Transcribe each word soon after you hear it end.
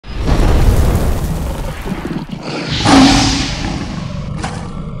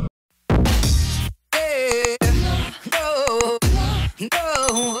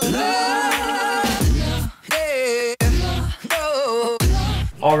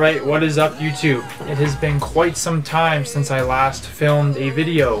Alright, what is up YouTube? It has been quite some time since I last filmed a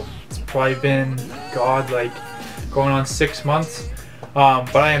video. It's probably been, God, like going on 6 months.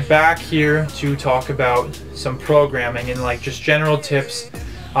 But I am back here to talk about some programming and like just general tips.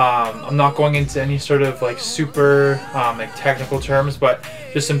 I'm not going into any sort of like super like technical terms, but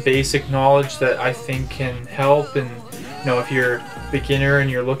just some basic knowledge that I think can help. And you know, if you're a beginner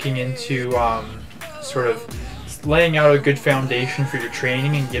and you're looking into sort of laying out a good foundation for your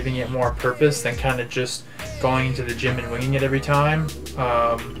training and giving it more purpose than kind of just going into the gym and winging it every time,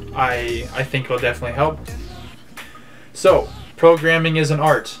 I think it'll definitely help. So programming is an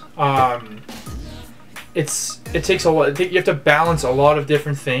art. It takes a lot. You have to balance a lot of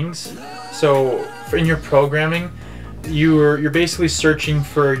different things. So in your programming, you're basically searching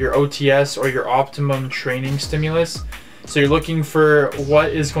for your OTS or your optimum training stimulus. So you're looking for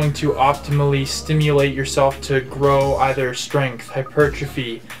what is going to optimally stimulate yourself to grow either strength,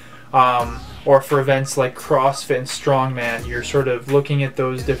 hypertrophy, or for events like CrossFit and Strongman. You're sort of looking at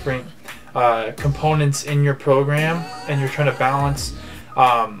those different components in your program, and you're trying to balance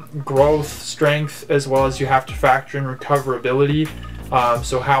growth, strength, as well as you have to factor in recoverability.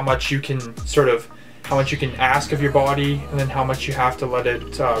 So how much you can ask of your body, and then how much you have to let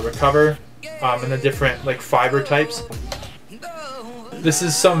it recover, and the different like fiber types. This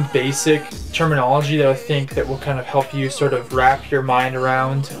is some basic terminology that I think that will kind of help you sort of wrap your mind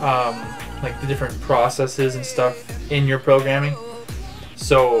around like the different processes and stuff in your programming.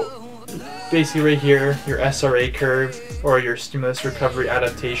 So basically right here, your SRA curve, or your stimulus recovery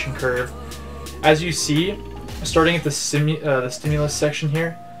adaptation curve. As you see, starting at the stimulus section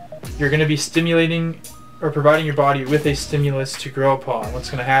here, you're going to be stimulating or providing your body with a stimulus to grow upon. What's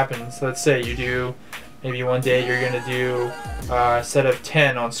going to happen? So let's say you do, maybe one day you're going to do a set of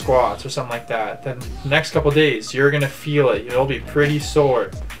 10 on squats or something like that. Then the next couple days, you're going to feel it. It'll be pretty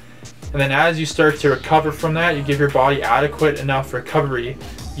sore. And then as you start to recover from that, you give your body adequate enough recovery.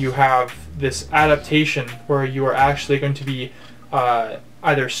 You have this adaptation where you are actually going to be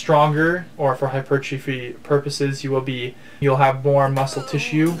either stronger, or for hypertrophy purposes, you'll have more muscle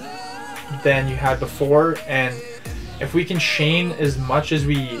tissue than you had before. And if we can chain as much as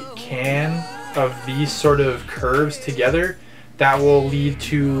we can of these sort of curves together, that will lead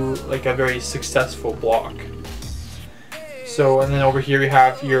to like a very successful block. So, and then over here we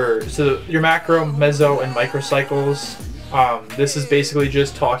have your macro, meso, and microcycles. This is basically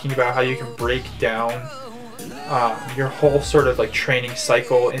just talking about how you can break down your whole sort of like training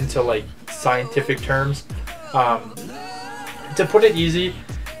cycle into like scientific terms. To put it easy,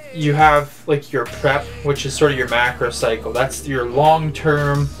 you have like your prep, which is sort of your macro cycle. That's your long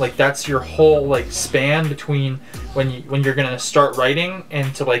term, like that's your whole like span between when you're gonna start writing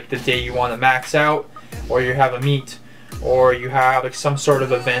and to like the day you want to max out, or you have a meet, or you have like some sort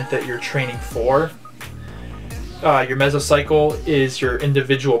of event that you're training for. Your mesocycle is your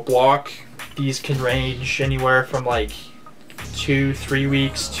individual block. These can range anywhere from like 2-3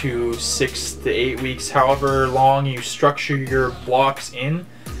 weeks to 6 to 8 weeks, however long you structure your blocks in.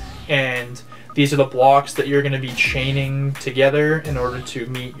 And these are the blocks that you're going to be chaining together in order to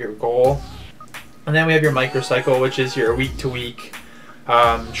meet your goal. And then we have your microcycle, which is your week-to-week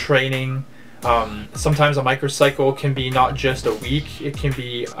training. Sometimes a microcycle can be not just a week. It can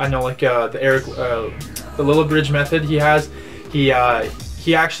be, I know, like the Lillibridge method he has.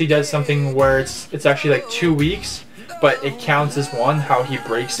 He actually does something where it's actually like 2 weeks, but it counts as one. How he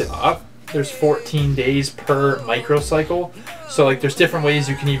breaks it up. There's 14 days per microcycle. So like there's different ways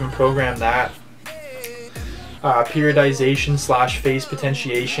you can even program that. Periodization / phase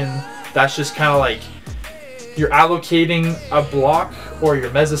potentiation. That's just kind of like you're allocating a block or your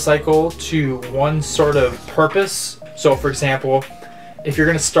mesocycle to one sort of purpose. So for example, if you're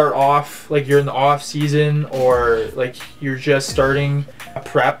going to start off, like you're in the off season, or like you're just starting a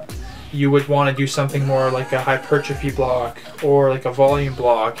prep, you would want to do something more like a hypertrophy block or like a volume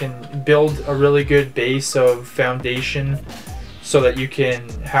block, and build a really good base of foundation so that you can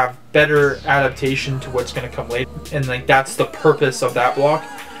have better adaptation to what's going to come later. And like that's the purpose of that block.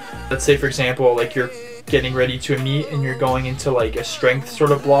 Let's say for example, like you're getting ready to meet and you're going into like a strength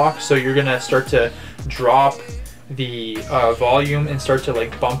sort of block, so you're going to start to drop the volume and start to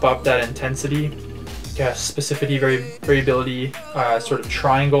like bump up that intensity. Specificity, variability, sort of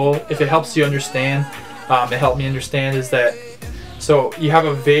triangle. If it helps you understand, it helped me understand, is that so you have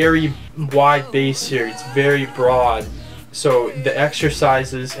a very wide base here. It's very broad. So the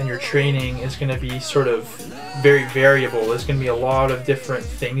exercises and your training is going to be sort of very variable. There's going to be a lot of different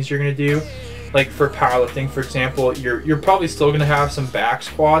things you're going to do. Like for powerlifting, for example, you're probably still going to have some back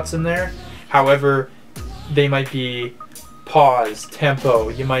squats in there. However, they might be pause, tempo.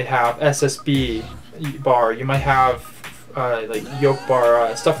 You might have SSB bar. You might have like yoke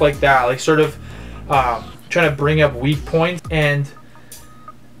bar, stuff like that. Like sort of trying to bring up weak points. And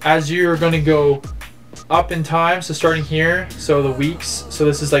as you're going to go up in time, so starting here, so the weeks, so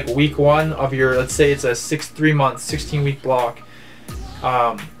this is like week 1 of your, let's say it's a 3 month 16-week block.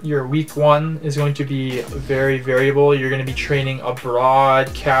 Your week 1 is going to be very variable. You're going to be training a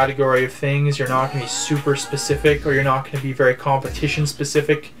broad category of things. You're not going to be super specific, or you're not going to be very competition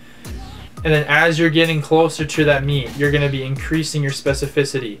specific. And then as you're getting closer to that meet, you're going to be increasing your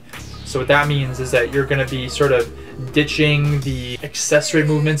specificity. So what that means is that you're going to be sort of ditching the accessory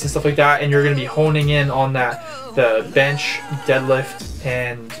movements and stuff like that, and you're going to be honing in on the bench, deadlift,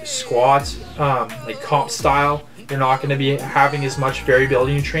 and squat, like comp style. You're not going to be having as much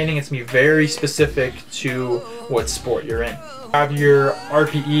variability in training. It's going to be very specific to what sport you're in. You have your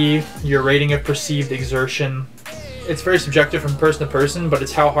RPE, your rating of perceived exertion. It's very subjective from person to person, but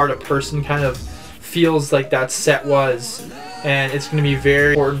it's how hard a person kind of feels like that set was. And it's going to be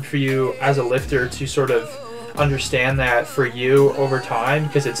very important for you as a lifter to sort of understand that for you over time,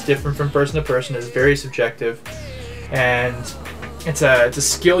 because it's different from person to person. It's very subjective, and it's a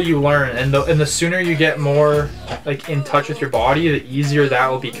skill you learn. And the sooner you get more like in touch with your body, the easier that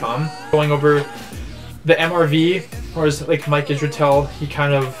will become. Going over the MRV, or as like Mike Israetel, he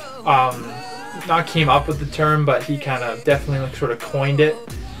kind of not came up with the term, but he kind of definitely like sort of coined it.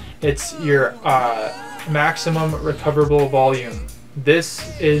 It's your maximum recoverable volume.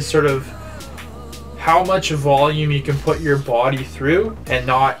 This is sort of how much volume you can put your body through and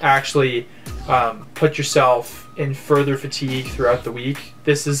not actually put yourself in further fatigue throughout the week.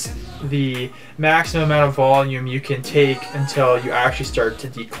 This is the maximum amount of volume you can take until you actually start to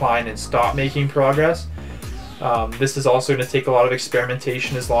decline and stop making progress. This is also going to take a lot of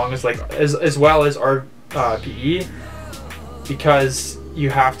experimentation, as well as RPE, because you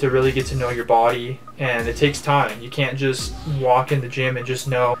have to really get to know your body, and it takes time. You can't just walk in the gym and just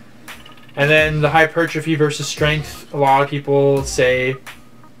know. And then the hypertrophy versus strength, a lot of people say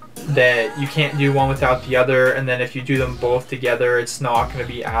that you can't do one without the other, and then if you do them both together, it's not going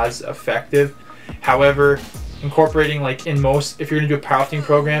to be as effective. However, incorporating, like in most, if you're going to do a powerlifting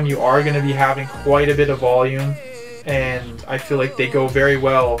program, you are going to be having quite a bit of volume, and I feel like they go very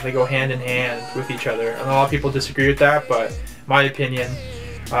well. They go hand in hand with each other. And a lot of people disagree with that, but my opinion,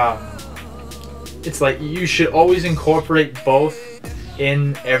 it's like you should always incorporate both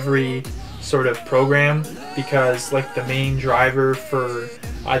in every sort of program, because like the main driver for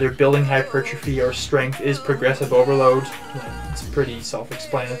either building hypertrophy or strength is progressive overload. It's pretty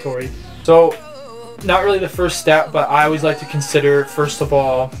self-explanatory. So not really the first step, but I always like to consider, first of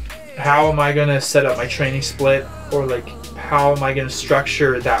all, how am I going to set up my training split, or like how am I going to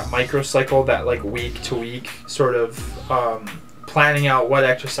structure that microcycle, that like week to week sort of planning out what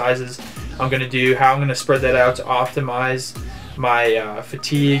exercises I'm going to do, how I'm going to spread that out to optimize my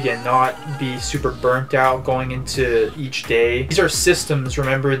fatigue and not be super burnt out going into each day. These are systems,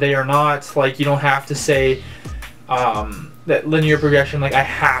 remember, they are not like, you don't have to say that linear progression, like I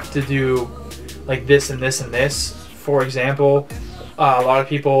have to do like this and this and this. For example, a lot of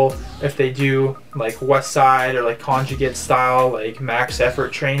people, if they do like West Side or like conjugate style, like max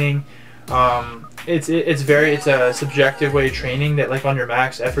effort training, it's a subjective way of training, that like on your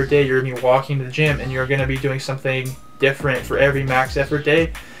max effort day, you're gonna be walking to the gym and you're gonna be doing something different for every max effort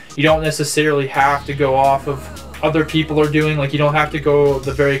day. You don't necessarily have to go off of other people are doing, like you don't have to go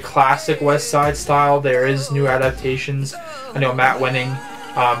the very classic West Side style. There is new adaptations. I know Matt Wenning,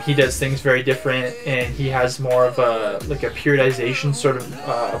 he does things very different, and he has more of a like a periodization sort of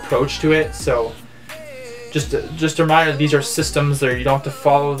approach to it. So just a reminder, these are systems that you don't have to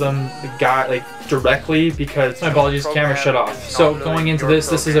follow them directly, because my apologies, camera shut off. So going into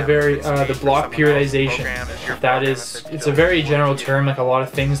this is a very the block periodization. That is, it's a very general term, like a lot of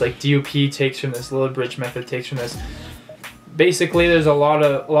things like DOP takes from this, Lillibridge method takes from this. Basically, there's a lot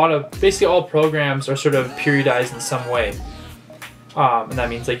of basically all programs are sort of periodized in some way, and that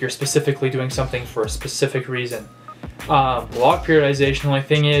means like you're specifically doing something for a specific reason. Block periodization, the only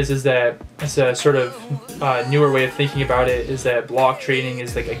thing is that it's a sort of newer way of thinking about it, is that block training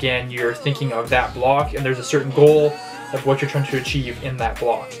is like, again, you're thinking of that block and there's a certain goal of what you're trying to achieve in that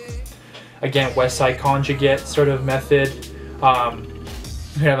block. Again, West Side conjugate sort of method,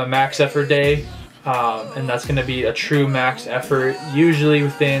 you have a max effort day, and that's going to be a true max effort, usually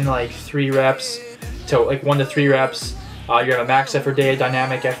within like 3 reps to like 1 to 3 reps. You have a max effort day, a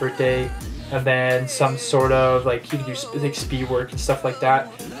dynamic effort day, and then some sort of like you can do like speed work and stuff like that.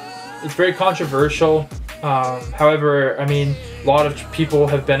 It's very controversial However, I mean, a lot of people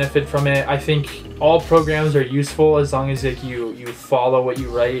have benefited from it. I think all programs are useful as long as like you follow what you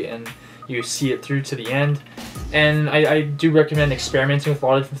write and you see it through to the end. And I do recommend experimenting with a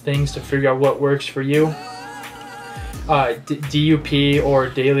lot of different things to figure out what works for you. DUP, or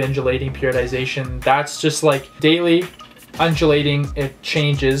daily undulating periodization, that's just like daily undulating, it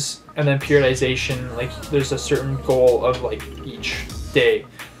changes, and then periodization, like there's a certain goal of like each day.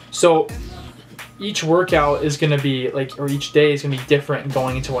 So each workout is going to be like, or each day is going to be different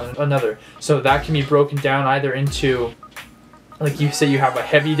going into one another. So that can be broken down either into, like you say you have a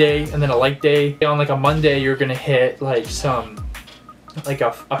heavy day and then a light day. On like a Monday, you're going to hit like some, like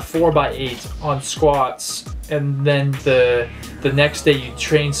a 4x8 on squats. And then the next day you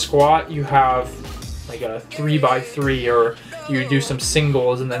train squat, you have like a 3x3, or you do some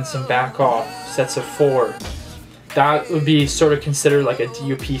singles and then some back off sets of 4. That would be sort of considered like a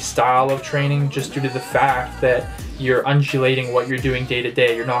DUP style of training, just due to the fact that you're undulating what you're doing day to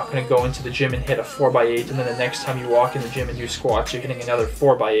day. You're not going to go into the gym and hit a 4x8 and then the next time you walk in the gym and do squats, you're hitting another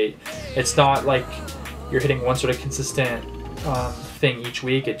 4x8. It's not like you're hitting one sort of consistent thing each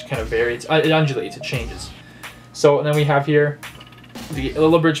week. It kind of varies. It undulates, it changes. So and then we have here the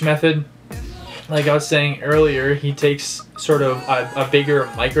Lillibridge method. Like I was saying earlier, he takes sort of a bigger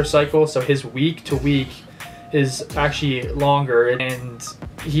microcycle, so his week to week is actually longer, and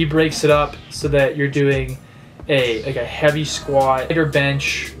he breaks it up so that you're doing a heavy squat, lighter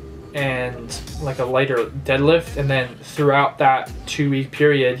bench, and like a lighter deadlift, and then throughout that 2-week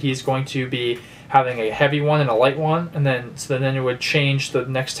period he's going to be having a heavy one and a light one, and then then it would change. The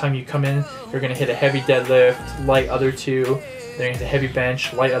next time you come in, you're going to hit a heavy deadlift, light other 2, then you're going to hit a heavy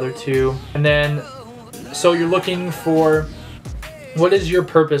bench, light other 2, and then so you're looking for, what is your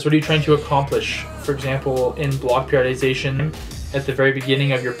purpose? What are you trying to accomplish? For example, in block periodization, at the very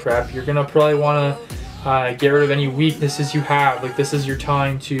beginning of your prep, you're going to probably want to get rid of any weaknesses you have. Like this is your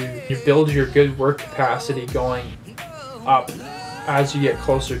time to build your good work capacity going up as you get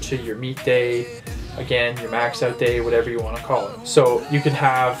closer to your meet day, again, your max out day, whatever you want to call it. So you could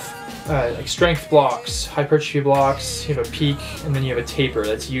have like strength blocks, hypertrophy blocks, you have a peak, and then you have a taper.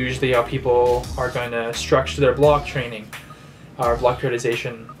 That's usually how people are going to structure their block training or block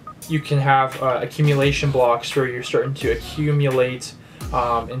periodization. You can have accumulation blocks where you're starting to accumulate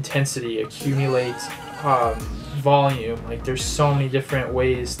intensity, accumulate volume. Like there's so many different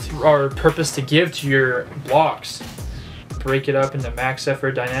ways or purpose to give to your blocks. Break it up into max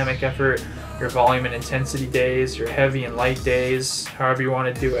effort, dynamic effort, your volume and intensity days, your heavy and light days, however you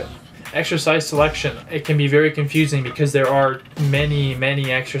want to do it. Exercise selection, it can be very confusing because there are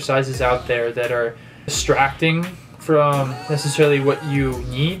many exercises out there that are distracting from necessarily what you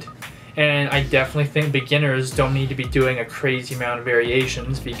need. And I definitely think beginners don't need to be doing a crazy amount of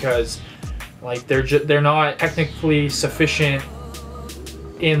variations, because like they're not technically sufficient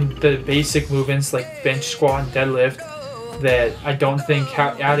in the basic movements like bench, squat, and deadlift, that I don't think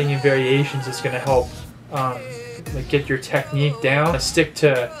adding in variations is going to help like get your technique down. Stick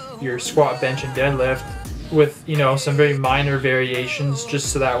to your squat, bench, and deadlift with, you know, some very minor variations,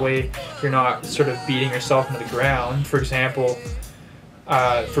 just so that way you're not sort of beating yourself into the ground. For example,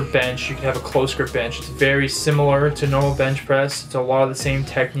 for bench, you can have a close grip bench. It's very similar to normal bench press. It's a lot of the same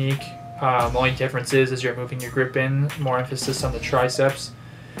technique. The only difference is you're moving your grip in, more emphasis on the triceps.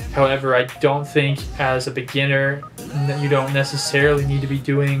 However, I don't think as a beginner you don't necessarily need to be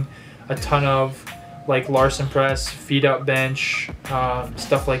doing a ton of like Larson press, feet up bench,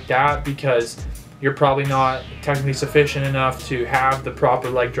 stuff like that, because you're probably not technically sufficient enough to have the proper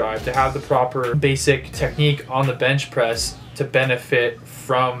leg drive, to have the proper basic technique on the bench press to benefit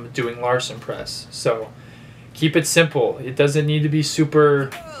from doing Larson press. So keep it simple. It doesn't need to be super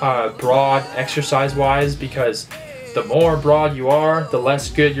broad exercise wise, because the more broad you are, the less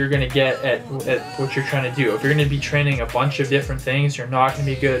good you're going to get at what you're trying to do. If you're going to be training a bunch of different things, you're not going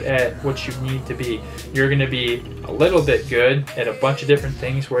to be good at what you need to be. You're going to be a little bit good at a bunch of different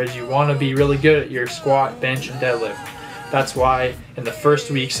things, whereas you want to be really good at your squat, bench, and deadlift. That's why in the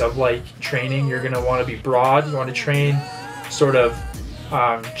first weeks of like training, you're going to want to be broad. You want to train sort of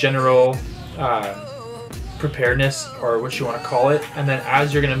general preparedness, or what you want to call it. And then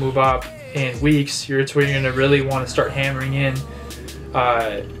as you're going to move up in weeks, it's where you're going to really want to start hammering in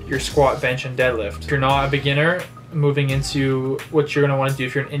your squat, bench, and deadlift. If you're not a beginner, moving into what you're going to want to do,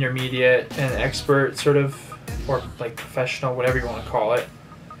 if you're an intermediate and expert sort of, or like professional, whatever you want to call it,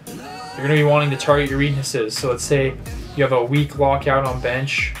 you're going to be wanting to target your weaknesses. So let's say you have a weak lockout on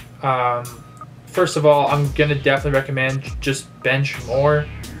bench. First of all, I'm going to definitely recommend just bench more.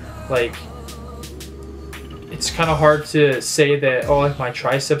 Like, it's kind of hard to say that, oh, like my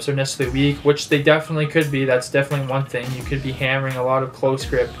triceps are necessarily weak, which they definitely could be. That's definitely one thing. You could be hammering a lot of close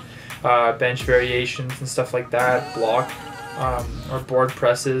grip bench variations and stuff like that, block or board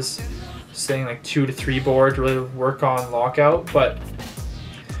presses, saying like 2 to 3 board to really work on lockout. But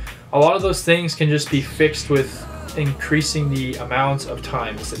a lot of those things can just be fixed with increasing the amount of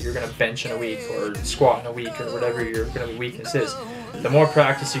times that you're going to bench in a week or squat in a week or whatever your going to be weakness is. The more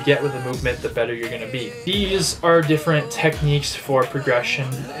practice you get with the movement, the better you're going to be. These are different techniques for progression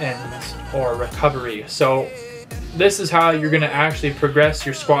and or recovery. So this is how you're going to actually progress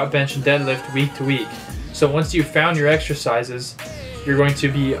your squat, bench, and deadlift week to week. So once you've found your exercises, you're going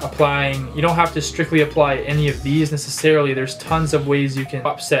to be applying, you don't have to strictly apply any of these necessarily. There's tons of ways you can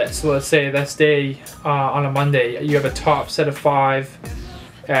upset. So let's say this day on a Monday, you have a top set of 5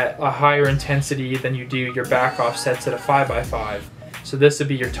 at a higher intensity than you do your back off sets at a 5x5. So this would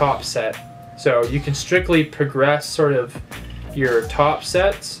be your top set. So you can strictly progress sort of your top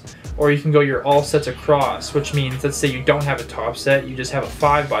sets, or you can go your all sets across, which means, let's say you don't have a top set, you just have a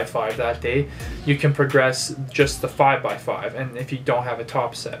 5x5 that day, you can progress just the 5x5, and if you don't have a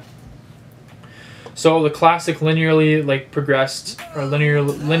top set. So the classic linearly progressed or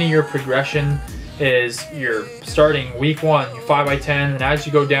linear progression is you're starting week 1, you 5x10, and as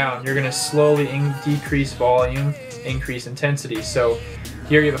you go down, you're going to slowly decrease volume, increase intensity. So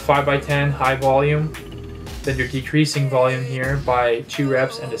here you have a 5x10 high volume, then you're decreasing volume here by 2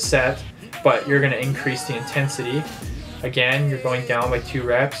 reps and a set, but you're going to increase the intensity. Again, you're going down by 2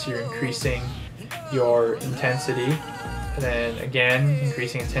 reps, you're increasing your intensity, and then again,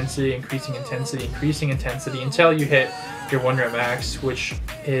 increasing intensity, increasing intensity, increasing intensity until you hit your 1 rep max, which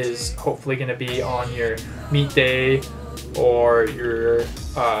is hopefully going to be on your meet day or your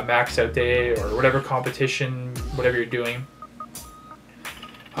max out day or whatever competition, whatever you're doing.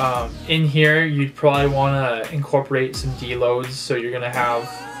 In here, you'd probably want to incorporate some deloads. So you're going to have,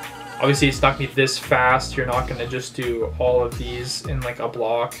 obviously it's not going to be this fast. You're not going to just do all of these in like a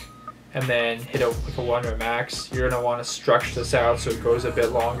block and then hit a 1 rep max. You're going to want to structure this out so it goes a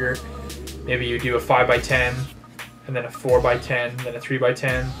bit longer. Maybe you do a 5x10 and then a 4x10, then a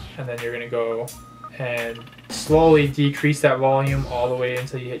 3x10, and then you're going to go and slowly decrease that volume all the way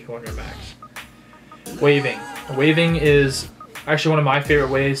until you hit your 1 rep max. Waving. Waving is actually one of my favorite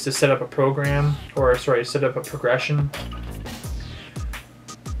ways to set up a program, or sorry, set up a progression.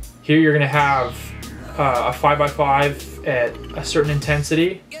 Here you're going to have a 5x5 at a certain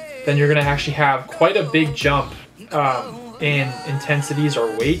intensity. Then you're going to actually have quite a big jump in intensities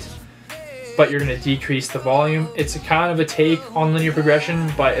or weight, but you're going to decrease the volume. It's a kind of a take on linear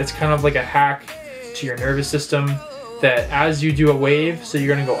progression, but it's kind of like a hack to your nervous system that as you do a wave, so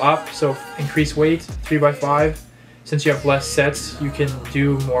you're going to go up, so increase weight, 3x5. Since you have less sets, you can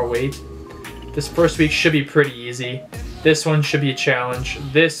do more weight. This first week should be pretty easy. This one should be a challenge.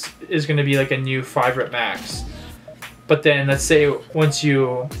 This is going to be like a new 5 rep max. But then let's say once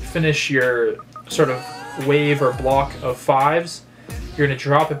you finish your sort of wave or block of 5s, you're going to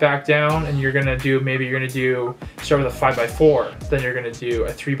drop it back down and you're going to do, maybe you're going to do, start with a 5x4, then you're going to do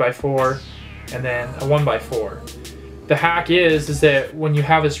a 3x4, and then a 1x4. The hack is that when you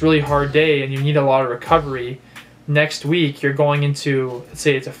have this really hard day and you need a lot of recovery, next week you're going into, let's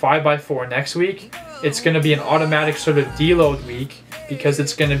say it's a 5x4 next week, it's going to be an automatic sort of deload week because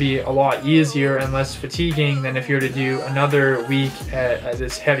it's going to be a lot easier and less fatiguing than if you were to do another week at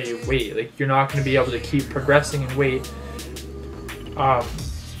this heavy weight. Like, you're not going to be able to keep progressing in weight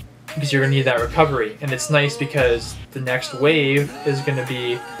because you're going to need that recovery. And it's nice because the next wave is going to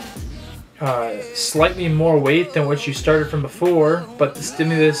be slightly more weight than what you started from before, but the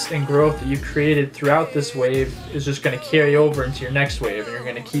stimulus and growth that you created throughout this wave is just going to carry over into your next wave, and you're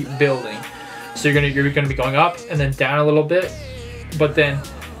going to keep building. So you're going to be going up and then down a little bit, but then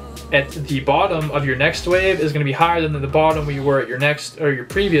at the bottom of your next wave is going to be higher than the bottom where you were at your next or your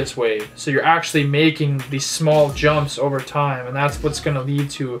previous wave. So you're actually making these small jumps over time, and that's what's going to lead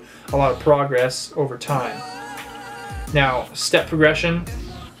to a lot of progress over time. Now, step progression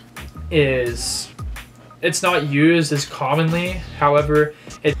it's not used as commonly, however,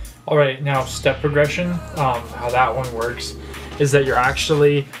 alright, now step progression, how that one works is that you're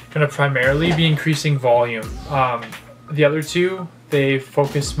actually going to primarily be increasing volume. The other two, they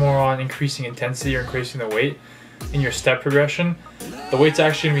focus more on increasing intensity or increasing the weight. In your step progression, the weight's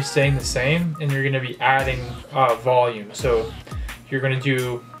actually going to be staying the same, and you're going to be adding volume. So you're going to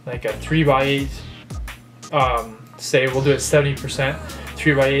do like a 3x8, say we'll do it 70%,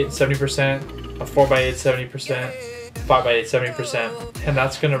 3x8 70%, a 4x8 70%, 5x8 70%, and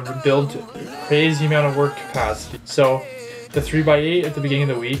that's going to build a crazy amount of work capacity. So the 3x8 at the beginning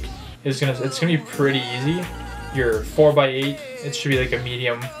of the week is it's gonna be pretty easy. Your 4x8, it should be like a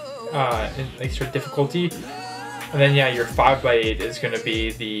medium like sort of difficulty. And then yeah, your 5x8 is going to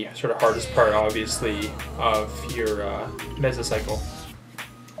be the sort of hardest part, obviously, of your mesocycle.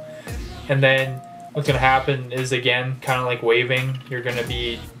 And then what's going to happen is, again, kind of like waving, you're going to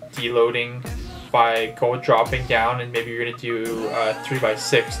be deloading by dropping down, and maybe you're going to do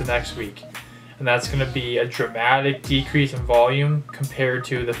 3x6 the next week. And that's going to be a dramatic decrease in volume compared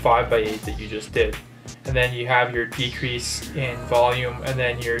to the 5x8 that you just did. And then you have your decrease in volume and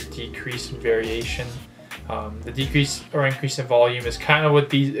then your decrease in variation. The decrease or increase in volume is kind of what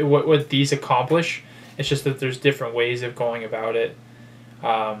these accomplish. It's just that there's different ways of going about it.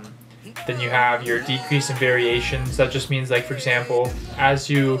 Then you have your decrease in variations. That just means, like, for example, as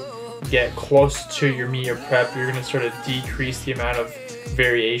you get close to your meet or prep, you're going to sort of decrease the amount of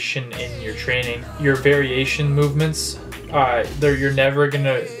variation in your training. Your variation movements, you're never going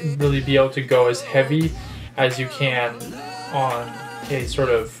to really be able to go as heavy as you can on a sort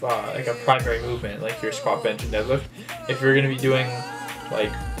of like a primary movement, like your squat, bench, and deadlift. If you're going to be doing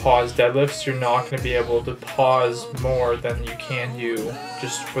like pause deadlifts, you're not going to be able to pause more than you can do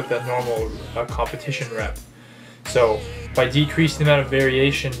just with a normal competition rep. So by decreasing the amount of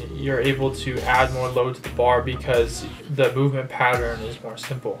variation, you're able to add more load to the bar because the movement pattern is more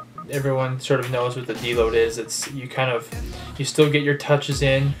simple. Everyone sort of knows what the deload is. It's you still get your touches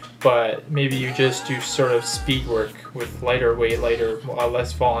in, but maybe you just do sort of speed work with lighter weight,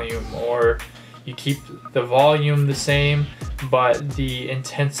 less volume, or you keep the volume the same, but the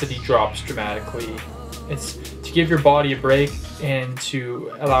intensity drops dramatically. It's to give your body a break and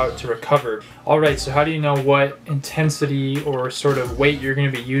to allow it to recover. Alright, so how do you know what intensity or sort of weight you're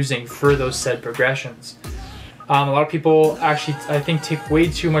going to be using for those said progressions? A lot of people actually, I think, take way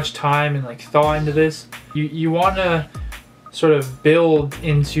too much time and like thought into this. You want to sort of build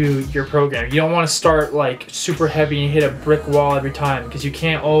into your program. You don't want to start like super heavy and hit a brick wall every time, because you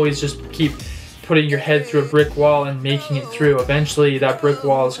can't always just keep putting your head through a brick wall and making it through. Eventually that brick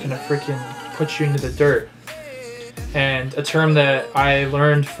wall is going to freaking put you into the dirt. And a term that I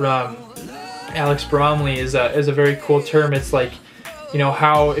learned from Alex Bromley is a very cool term. It's like, you know,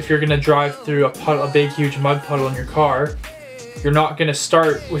 how if you're going to drive through a big huge mud puddle in your car, you're not going to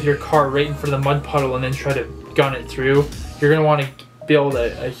start with your car right in front of the mud puddle and then try to gun it through. You're going to want to build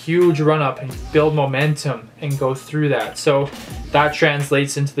a huge run up and build momentum and go through that. So that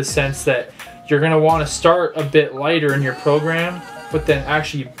translates into the sense that you're going to want to start a bit lighter in your program, but then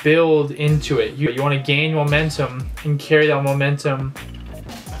actually build into it. You want to gain momentum and carry that momentum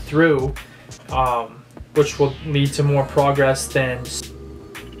through, which will lead to more progress than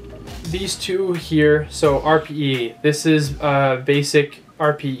these two here. So RPE, this is a basic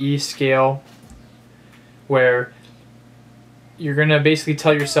RPE scale where you're gonna basically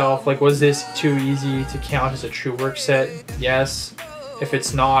tell yourself, like, was this too easy to count as a true work set? Yes. If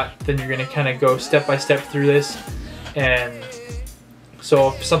it's not, then you're gonna kind of go step by step through this. And so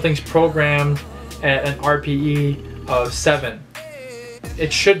if something's programmed at an RPE of 7,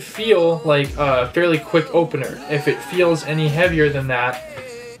 it should feel like a fairly quick opener. If it feels any heavier than that,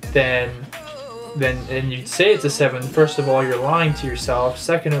 then you'd say it's a 7. First of all, you're lying to yourself.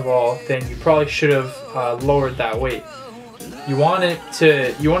 Second of all, then you probably should have lowered that weight. You want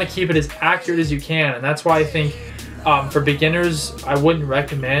to keep it as accurate as you can, and that's why I think for beginners, I wouldn't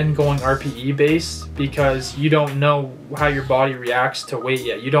recommend going RPE based, because you don't know how your body reacts to weight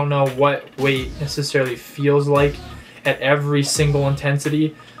yet. You don't know what weight necessarily feels like at every single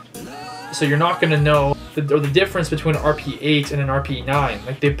intensity. So you're not going to know the difference between an RPE 8 and an RPE 9.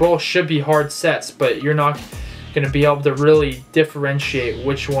 Like, they both should be hard sets, but you're not going to be able to really differentiate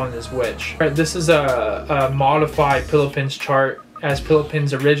which one is which. All right, this is a modified Philippines chart, as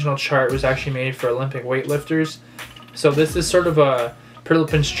Philippines' original chart was actually made for Olympic weightlifters. So this is sort of a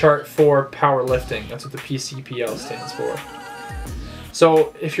Philippines chart for powerlifting. That's what the PCPL stands for.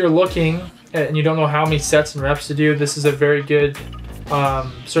 So if you're looking and you don't know how many sets and reps to do, this is a very good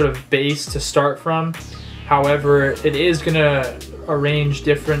sort of base to start from. However, it is going to arrange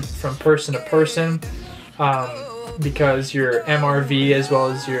different from person to person, because your MRV as well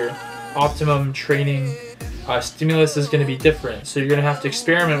as your optimum training stimulus is going to be different. So you're going to have to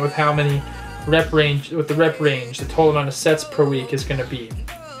experiment with how many the total amount of sets per week is going to be,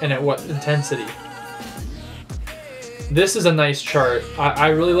 and at what intensity. This is a nice chart. I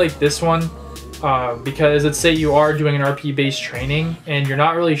really like this one because let's say you are doing an RPE based training and you're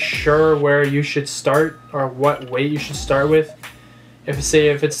not really sure where you should start or what weight you should start with. If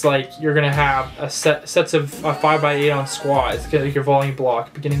it's like you're gonna have a sets of 5x8 on squat, it's like your volume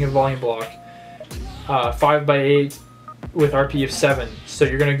block, beginning of volume block, 5x8 with RPE of 7. So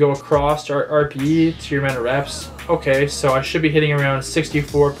you're going to go across to RPE to your amount of reps. Okay, so I should be hitting around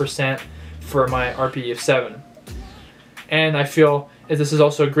 64% for my RPE of 7. And I feel that this is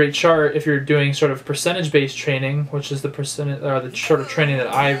also a great chart if you're doing sort of percentage-based training, which is the percentage or the sort of training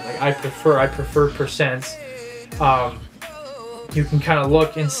that I prefer. I prefer percents. You can kind of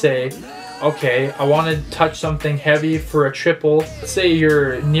look and say, okay, I want to touch something heavy for a triple. Let's say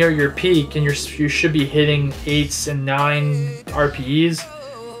you're near your peak and you should be hitting 8s and 9 RPEs.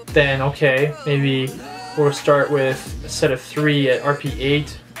 Then okay, maybe we'll start with a set of 3 at RPE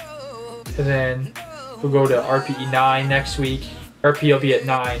 8, and then we'll go to RPE 9 next week. RPE will be at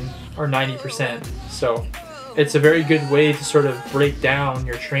 9 or 90%. So it's a very good way to sort of break down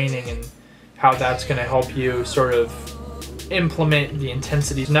your training and how that's going to help you sort of implement the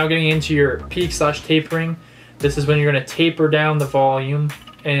intensity. So now getting into your peak/tapering, this is when you're going to taper down the volume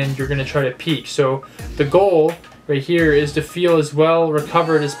and you're going to try to peak. So the goal right here is to feel as well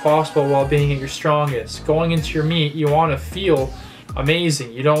recovered as possible while being at your strongest. Going into your meet, you want to feel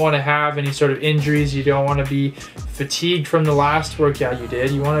amazing. You don't want to have any sort of injuries. You don't want to be fatigued from the last workout you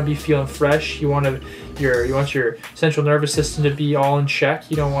did. You want to be feeling fresh. You want your central nervous system to be all in check.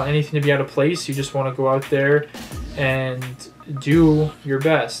 You don't want anything to be out of place. You just want to go out there and do your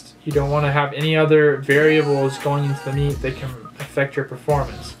best. You don't want to have any other variables going into the meet that can affect your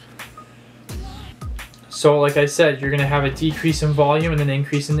performance. So like I said, you're going to have a decrease in volume and an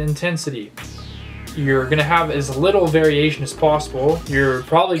increase in intensity. You're going to have as little variation as possible. You're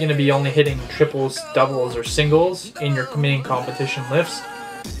probably going to be only hitting triples, doubles, or singles in your main competition lifts,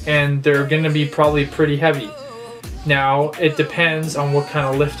 and they're going to be probably pretty heavy. Now, it depends on what kind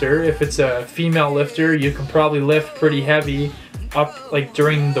of lifter. If it's a female lifter, you can probably lift pretty heavy up like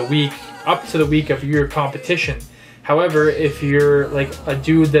during the week, up to the week of your competition. However, if you're like a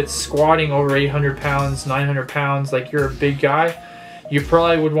dude that's squatting over 800 pounds, 900 pounds, like you're a big guy, you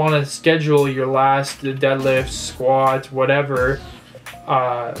probably would want to schedule your last deadlift, squat, whatever,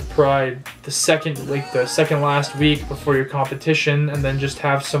 probably the second last week before your competition, and then just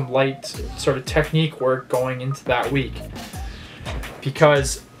have some light sort of technique work going into that week,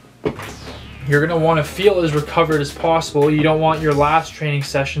 because you're going to want to feel as recovered as possible. You don't want your last training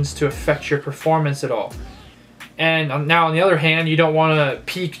sessions to affect your performance at all. And now on the other hand, you don't want to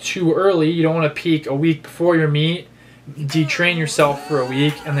peak too early. You don't want to peak a week before your meet, detrain yourself for a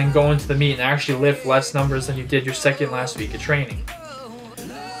week, and then go into the meet and actually lift less numbers than you did your second last week of training.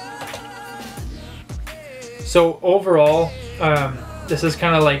 So overall, this is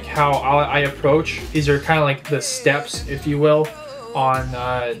kind of like how I approach. These are kind of like the steps, if you will,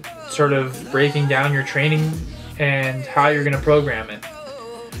 on sort of breaking down your training and how you're going to program it.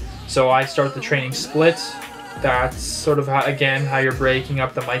 So I start the training split. That's sort of how, again, how you're breaking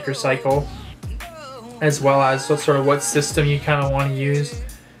up the microcycle, as well as sort of what system you kind of want to use.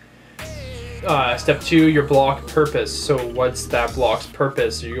 Step 2, your block purpose. So what's that block's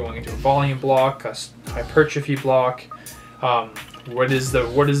purpose? Are you going into a volume block, a hypertrophy block? What is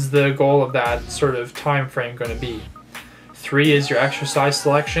the goal of that sort of time frame going to be? 3 is your exercise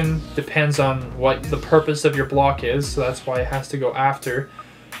selection. Depends on what the purpose of your block is, so that's why it has to go after.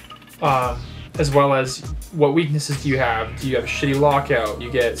 As well as what weaknesses do you have? Do you have a shitty lockout?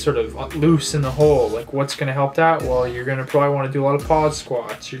 You get sort of loose in the hole. Like, what's going to help that? Well, you're going to probably want to do a lot of pod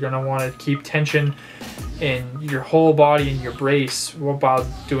squats. You're going to want to keep tension in your whole body and your brace while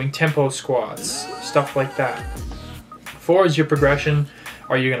doing tempo squats, stuff like that. 4 is your progression.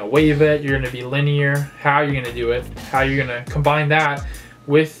 Are you going to wave it? You're going to be linear. How are you going to do it? How are you going to combine that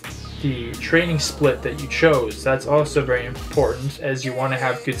with the training split that you chose? That's also very important, as you want to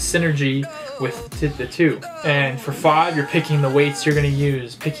have good synergy with the two. And for 5, you're picking the weights you're going to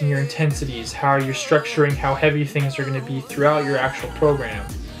use, picking your intensities, how you're structuring how heavy things are going to be throughout your actual program.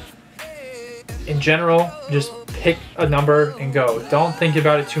 In general, just pick a number and go. Don't think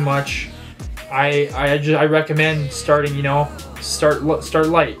about it too much. I recommend starting, start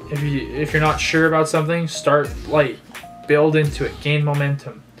light. If you're not sure about something, start light. Build into it, gain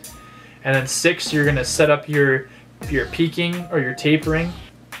momentum. And then 6, you're gonna set up your peaking or your tapering,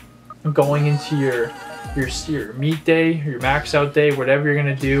 going into your meet day, your max out day, whatever you're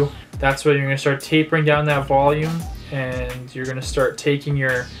gonna do. That's when you're gonna start tapering down that volume, and you're gonna start taking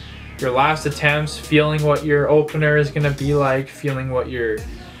your last attempts, feeling what your opener is gonna be like, feeling what your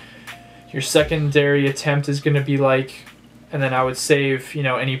secondary attempt is gonna be like. And then I would save,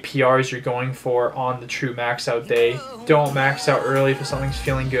 any PRs you're going for on the true max out day. Don't max out early if something's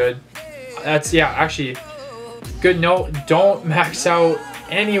feeling good. Actually, good note, don't max out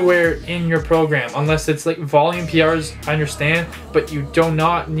anywhere in your program, unless it's like volume PRs, I understand, but you do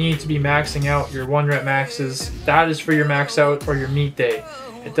not need to be maxing out your 1 rep maxes. That is for your max out or your meet day.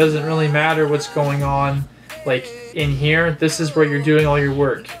 It doesn't really matter what's going on like in here. This is where you're doing all your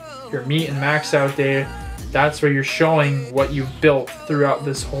work. Your meet and max out day, that's where you're showing what you've built throughout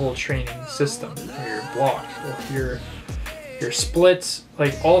this whole training system, or your block, or your splits,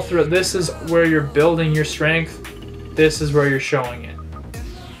 like all through it. This is where you're building your strength. This is where you're showing it.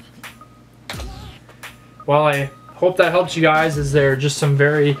 Well, I hope that helped you guys, as there are just some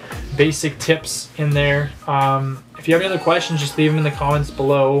very basic tips in there. If you have any other questions, just leave them in the comments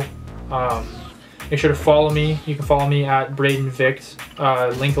below. Make sure to follow me. You can follow me at Braden Vict.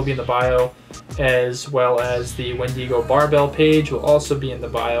 Link will be in the bio, as well as the Wendigo Barbell page will also be in the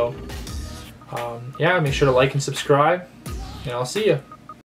bio. Yeah, make sure to like and subscribe, and I'll see you.